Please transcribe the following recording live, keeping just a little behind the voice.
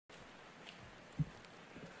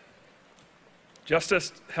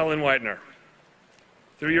Justice Helen Whitener,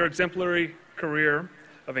 through your exemplary career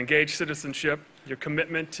of engaged citizenship, your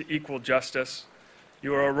commitment to equal justice,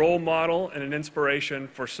 you are a role model and an inspiration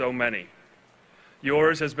for so many.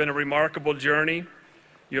 Yours has been a remarkable journey.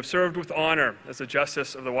 You have served with honor as a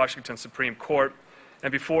justice of the Washington Supreme Court,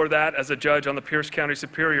 and before that as a judge on the Pierce County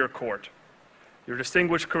Superior Court. Your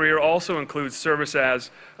distinguished career also includes service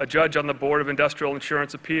as a judge on the Board of Industrial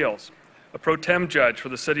Insurance Appeals, a pro tem judge for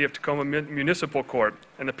the City of Tacoma Municipal Court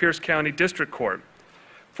and the Pierce County District Court,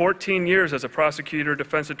 14 years as a prosecutor,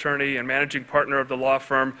 defense attorney, and managing partner of the law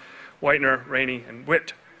firm Whitener, Rainey, and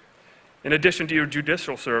Witt. In addition to your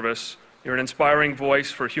judicial service, you're an inspiring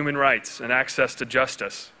voice for human rights and access to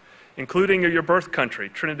justice, including your birth country,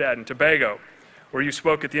 Trinidad and Tobago, where you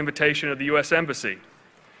spoke at the invitation of the U.S. Embassy.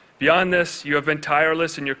 Beyond this, you have been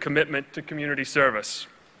tireless in your commitment to community service.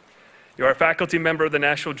 You are a faculty member of the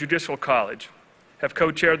National Judicial College, have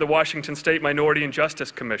co-chaired the Washington State Minority and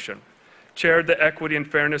Justice Commission, chaired the Equity and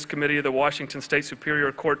Fairness Committee of the Washington State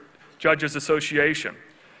Superior Court Judges Association,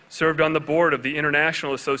 served on the board of the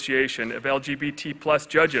International Association of LGBT+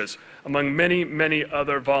 Judges, among many, many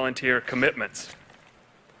other volunteer commitments.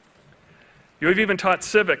 You have even taught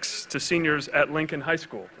civics to seniors at Lincoln High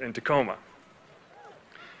School in Tacoma.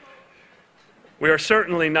 We are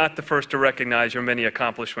certainly not the first to recognize your many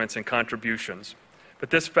accomplishments and contributions, but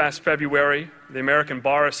this past February, the American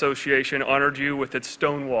Bar Association honored you with its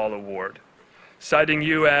Stonewall Award, citing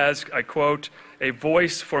you as, I quote, "a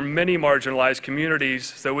voice for many marginalized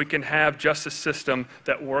communities so we can have justice system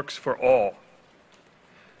that works for all."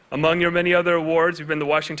 Among your many other awards, you've been the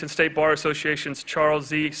Washington State Bar Association's Charles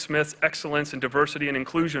Z. Smith Excellence in Diversity and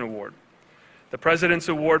Inclusion Award, the President's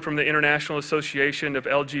Award from the International Association of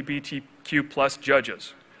LGBTQ+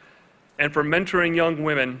 Judges, and for mentoring young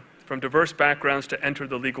women from diverse backgrounds to enter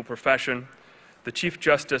the legal profession, the Chief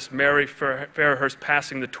Justice Mary Fairhurst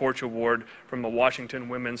Passing the Torch Award from the Washington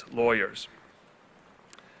Women's Lawyers.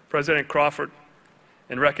 President Crawford,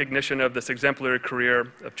 in recognition of this exemplary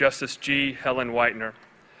career of Justice G. Helen Whitener,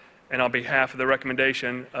 and on behalf of the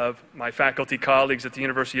recommendation of my faculty colleagues at the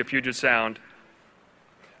University of Puget Sound,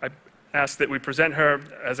 I ask that we present her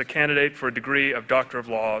as a candidate for a degree of Doctor of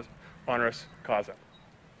Laws, honoris causa.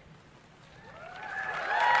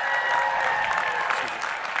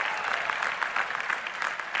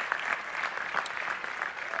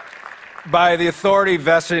 By the authority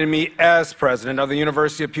vested in me as president of the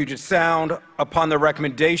University of Puget Sound, upon the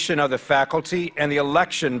recommendation of the faculty and the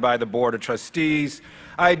election by the Board of Trustees,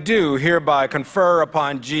 I do hereby confer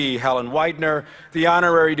upon G. Helen Whitener the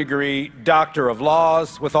honorary degree Doctor of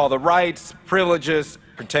Laws with all the rights, privileges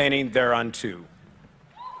pertaining thereunto.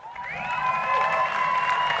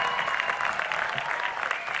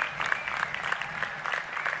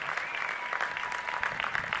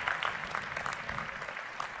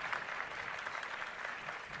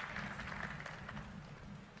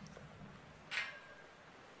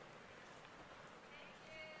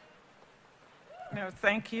 No,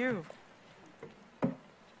 thank you.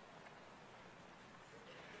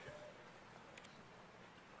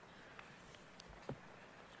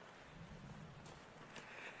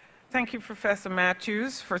 Thank you, Professor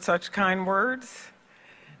Matthews, for such kind words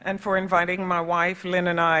and for inviting my wife, Lynn,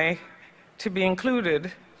 and I to be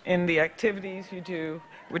included in the activities you do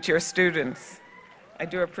with your students. I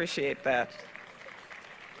do appreciate that.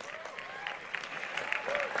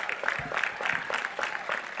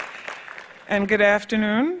 And good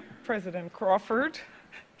afternoon, President Crawford,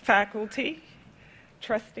 faculty,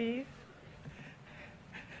 trustees,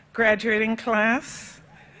 graduating class,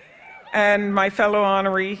 and my fellow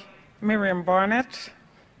honoree, Miriam Barnett,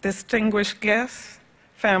 distinguished guests,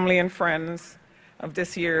 family and friends of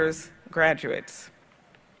this year's graduates.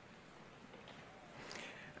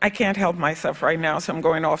 I can't help myself right now, so I'm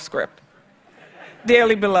going off script.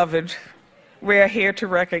 Dearly beloved, we are here to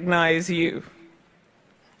recognize you.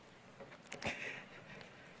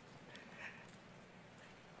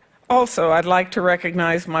 Also, I'd like to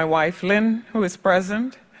recognize my wife, Lynn, who is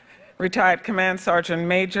present, retired Command Sergeant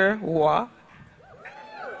Major Hua,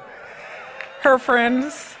 her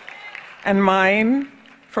friends and mine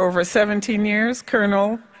for over 17 years,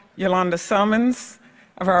 Colonel Yolanda Summons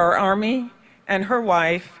of our Army, and her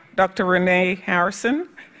wife, Dr. Renee Harrison,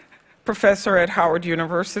 professor at Howard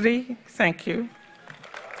University. Thank you.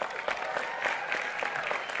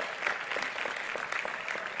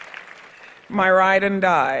 My ride and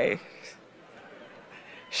die,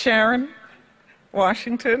 Sharon,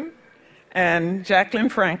 Washington, and Jacqueline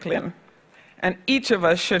Franklin. And each of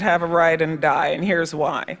us should have a ride and die, and here's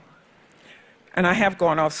why. And I have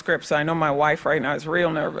gone off script, so I know my wife right now is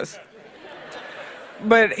real nervous.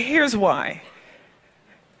 But here's why.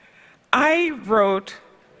 I wrote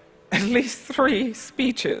at least 3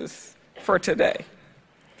 speeches for today.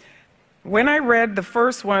 When I read the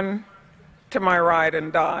first one, To My Ride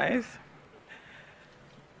and Dies,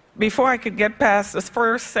 before I could get past the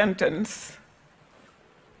first sentence,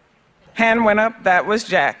 hand went up, that was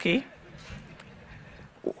Jackie.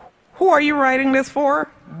 Who are you writing this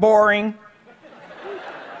for? Boring.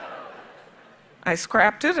 I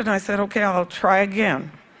scrapped it and I said, okay, I'll try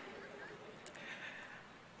again.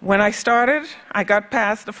 When I started, I got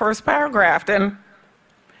past the first paragraph, then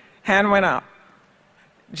hand went up.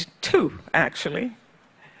 2, actually.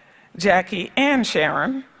 Jackie and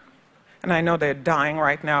Sharon, and I know they're dying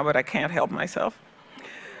right now, but I can't help myself.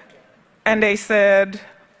 And they said,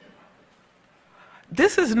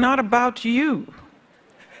 this is not about you.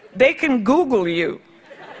 They can Google you.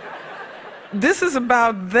 This is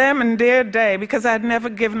about them and their day, because I'd never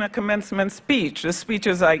given a commencement speech. The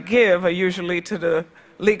speeches I give are usually to the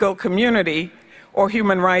legal community or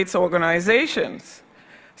human rights organizations.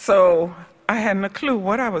 So I hadn't a clue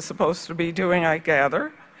what I was supposed to be doing, I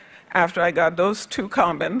gather, after I got those 2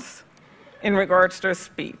 comments in regards to a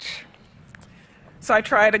speech. So I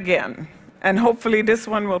tried again, and hopefully this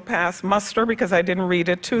one will pass muster because I didn't read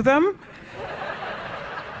it to them.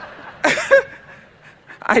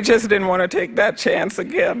 I just didn't want to take that chance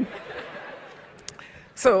again.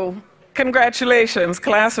 So, congratulations,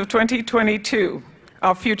 class of 2022,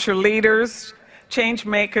 our future leaders, change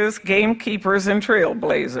makers, gamekeepers, and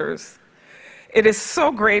trailblazers. It is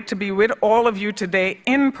so great to be with all of you today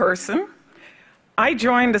in person. I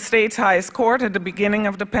joined the state's highest court at the beginning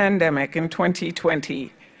of the pandemic in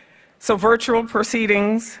 2020, so virtual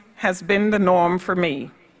proceedings has been the norm for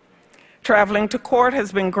me. Traveling to court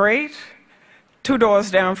has been great, 2 doors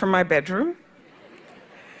down from my bedroom.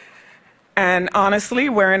 And honestly,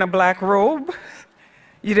 wearing a black robe,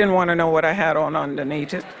 you didn't want to know what I had on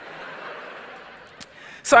underneath it.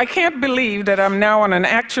 So I can't believe that I'm now on an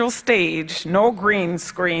actual stage, no green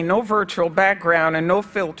screen, no virtual background, and no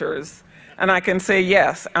filters, and I can say,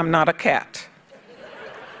 yes, I'm not a cat.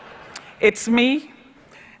 It's me,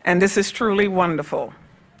 and this is truly wonderful.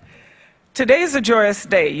 Today is a joyous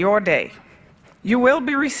day, your day. You will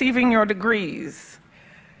be receiving your degrees.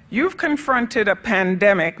 You've confronted a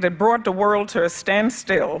pandemic that brought the world to a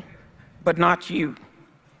standstill, but not you.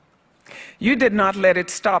 You did not let it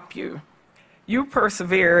stop you. You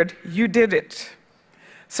persevered, you did it.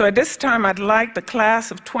 So at this time, I'd like the class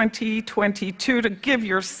of 2022 to give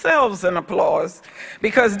yourselves an applause,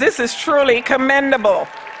 because this is truly commendable.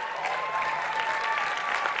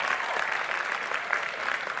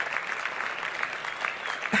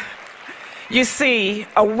 You see,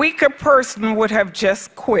 a weaker person would have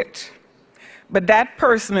just quit, but that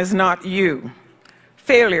person is not you.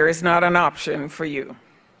 Failure is not an option for you.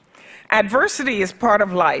 Adversity is part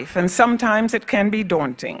of life, and sometimes it can be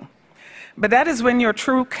daunting, but that is when your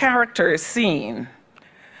true character is seen.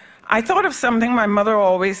 I thought of something my mother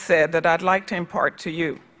always said that I'd like to impart to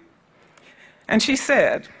you. And she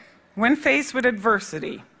said, when faced with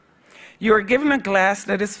adversity, you are given a glass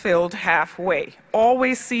that is filled halfway.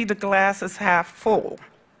 Always see the glass as half full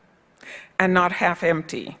and not half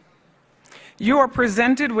empty. You are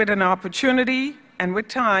presented with an opportunity and with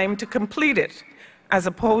time to complete it, as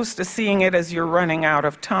opposed to seeing it as you're running out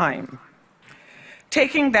of time.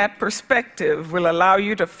 Taking that perspective will allow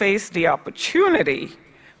you to face the opportunity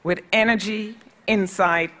with energy,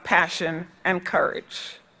 insight, passion, and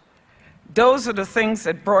courage. Those are the things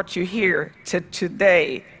that brought you here to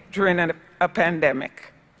today during a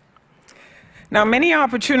pandemic. Now, many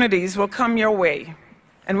opportunities will come your way,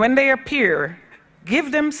 and when they appear,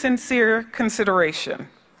 give them sincere consideration.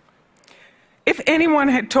 If anyone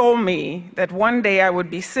had told me that one day I would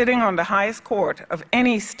be sitting on the highest court of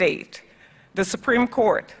any state, the Supreme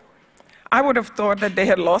Court, I would have thought that they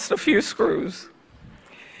had lost a few screws.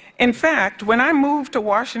 In fact, when I moved to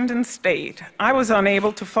Washington State, I was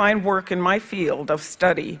unable to find work in my field of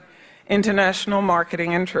study, international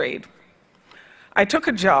marketing and trade. I took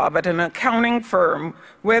a job at an accounting firm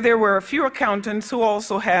where there were a few accountants who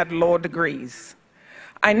also had law degrees.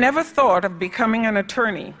 I never thought of becoming an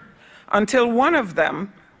attorney until one of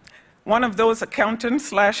those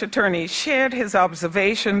accountants/attorneys shared his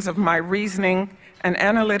observations of my reasoning and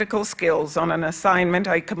analytical skills on an assignment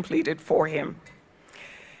I completed for him.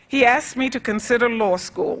 He asked me to consider law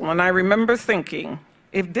school, and I remember thinking,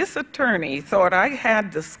 if this attorney thought I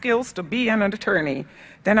had the skills to be an attorney,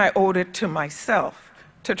 then I owed it to myself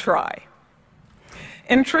to try.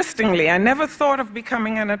 Interestingly, I never thought of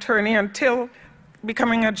becoming a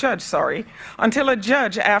judge, until a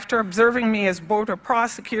judge, after observing me as both a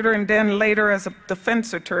prosecutor and then later as a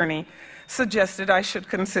defense attorney, suggested I should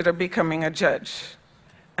consider becoming a judge.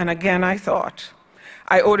 And again, I thought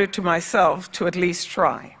I owed it to myself to at least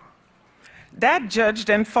try. That judge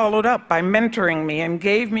then followed up by mentoring me and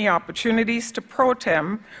gave me opportunities to pro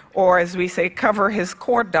tem, or as we say, cover his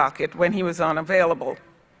court docket when he was unavailable.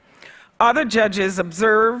 Other judges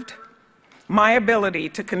observed my ability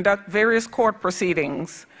to conduct various court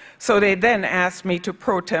proceedings, so they then asked me to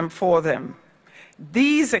pro tem for them.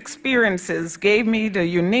 These experiences gave me the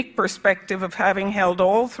unique perspective of having held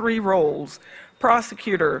all three roles: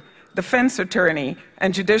 prosecutor, defense attorney,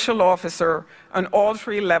 and judicial officer on all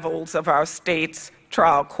three levels of our state's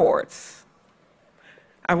trial courts.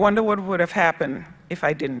 I wonder what would have happened if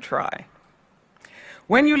I didn't try.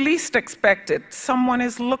 When you least expect it, someone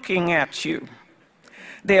is looking at you.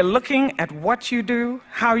 They're looking at what you do,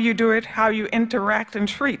 how you do it, how you interact and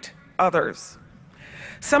treat others.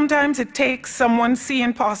 Sometimes it takes someone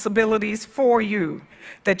seeing possibilities for you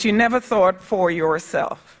that you never thought for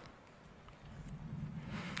yourself.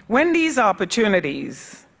 When these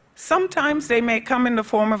opportunities, sometimes they may come in the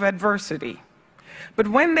form of adversity, but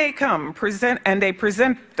when they come they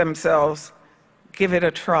present themselves, give it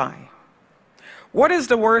a try. What is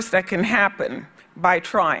the worst that can happen by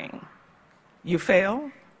trying? You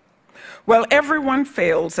fail? Well, everyone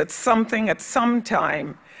fails at something at some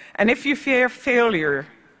time, and if you fear failure,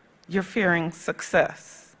 you're fearing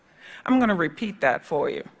success. I'm going to repeat that for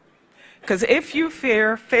you, because if you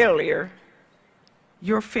fear failure,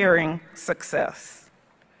 you're fearing success.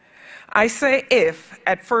 I say if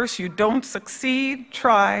at first you don't succeed,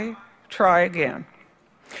 try again.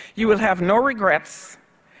 You will have no regrets,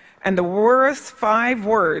 and the worst 5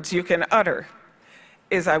 words you can utter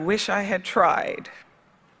is, "I wish I had tried,"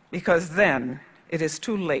 because then it is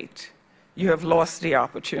too late. You have lost the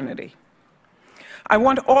opportunity. I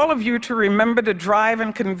want all of you to remember the drive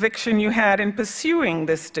and conviction you had in pursuing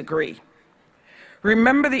this degree.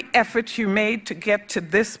 Remember the effort you made to get to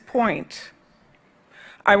this point.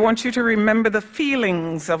 I want you to remember the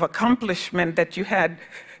feelings of accomplishment that you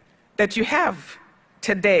have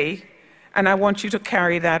today, and I want you to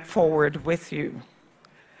carry that forward with you.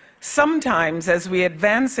 Sometimes as we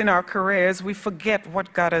advance in our careers, we forget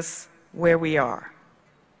what got us where we are.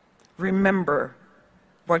 Remember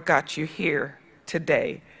what got you here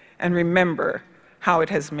today, and remember how it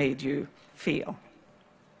has made you feel.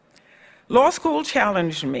 Law school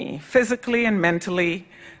challenged me physically and mentally,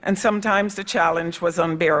 and sometimes the challenge was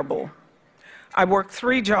unbearable. I worked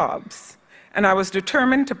 3 jobs, and I was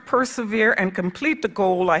determined to persevere and complete the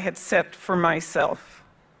goal I had set for myself.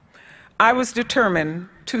 I was determined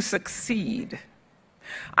to succeed.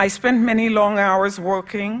 I spent many long hours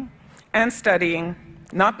working and studying,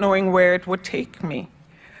 not knowing where it would take me.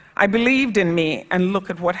 I believed in me, and look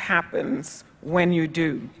at what happens when you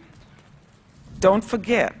do. Don't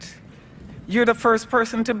forget, you're the first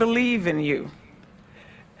person to believe in you.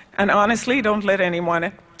 And honestly, don't let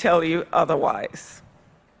anyone tell you otherwise.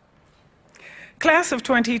 Class of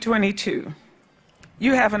 2022,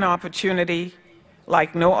 you have an opportunity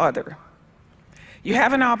like no other. You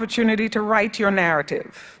have an opportunity to write your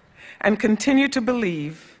narrative and continue to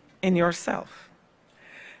believe in yourself.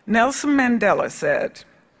 Nelson Mandela said,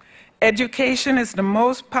 "Education is the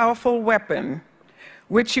most powerful weapon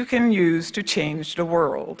which you can use to change the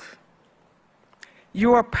world."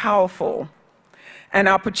 You are powerful, and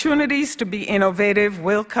opportunities to be innovative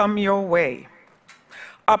will come your way.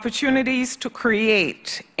 Opportunities to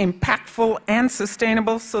create impactful and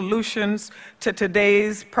sustainable solutions to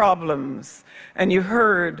today's problems. And you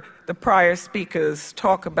heard the prior speakers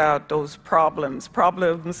talk about those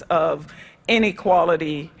problems of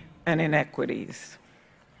inequality and inequities.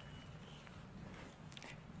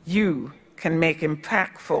 You can make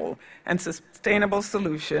impactful and sustainable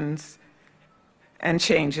solutions and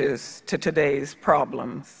changes to today's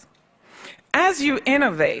problems. As you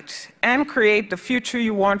innovate and create the future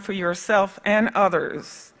you want for yourself and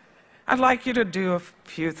others, I'd like you to do a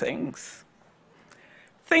few things.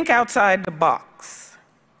 Think outside the box.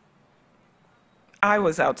 I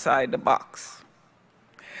was outside the box.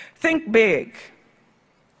 Think big.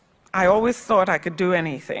 I always thought I could do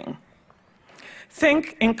anything.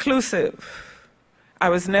 Think inclusive. I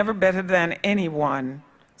was never better than anyone,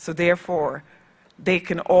 so therefore, they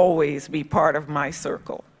can always be part of my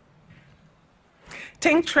circle.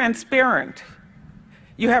 Think transparent.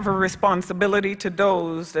 You have a responsibility to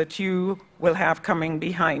those that you will have coming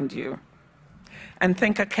behind you. And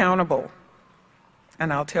think accountable.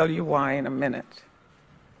 And I'll tell you why in a minute.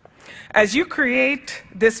 As you create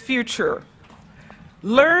this future,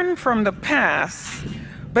 learn from the past,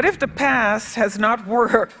 but if the past has not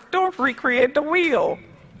worked, don't recreate the wheel.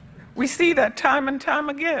 We see that time and time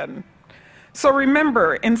again. So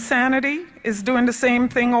remember, insanity is doing the same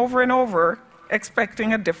thing over and over,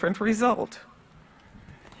 expecting a different result.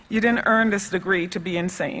 You didn't earn this degree to be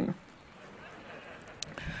insane.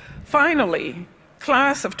 Finally,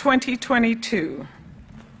 class of 2022,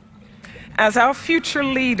 as our future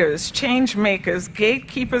leaders, change makers,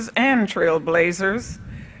 gatekeepers, and trailblazers,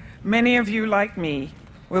 many of you, like me,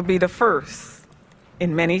 will be the first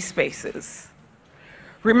in many spaces.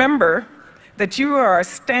 Remember that you are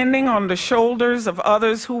standing on the shoulders of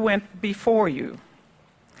others who went before you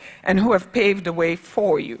and who have paved the way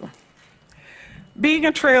for you. Being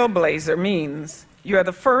a trailblazer means you are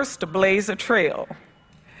the first to blaze a trail,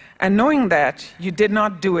 and knowing that you did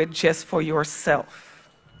not do it just for yourself.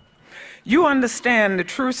 You understand the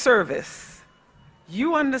true service.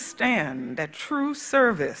 You understand that true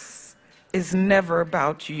service is never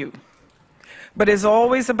about you, but is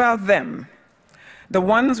always about them, the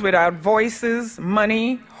ones without voices,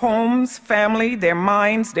 money, homes, family, their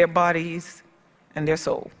minds, their bodies, and their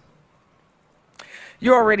soul.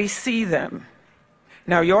 You already see them.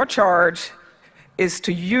 Now your charge is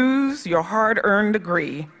to use your hard-earned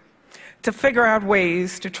degree to figure out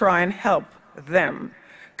ways to try and help them,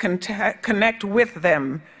 connect with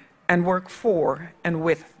them, and work for and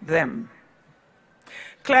with them.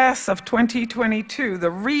 Class of 2022,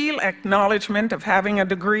 the real acknowledgement of having a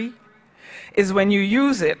degree is when you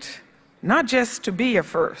use it, not just to be a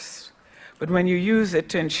first, but when you use it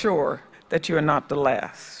to ensure that you are not the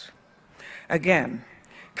last. Again,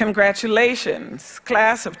 congratulations,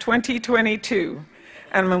 class of 2022.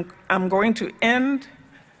 And I'm going to end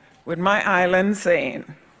with my island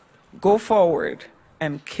saying, go forward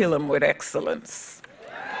and kill them with excellence.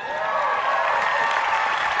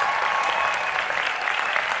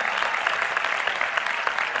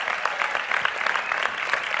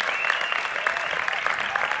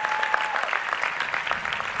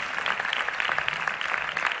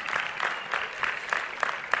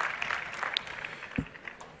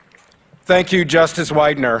 Thank you, Justice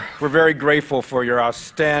Whitener. We're very grateful for your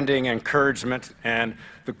outstanding encouragement and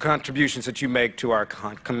the contributions that you make to our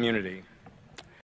community.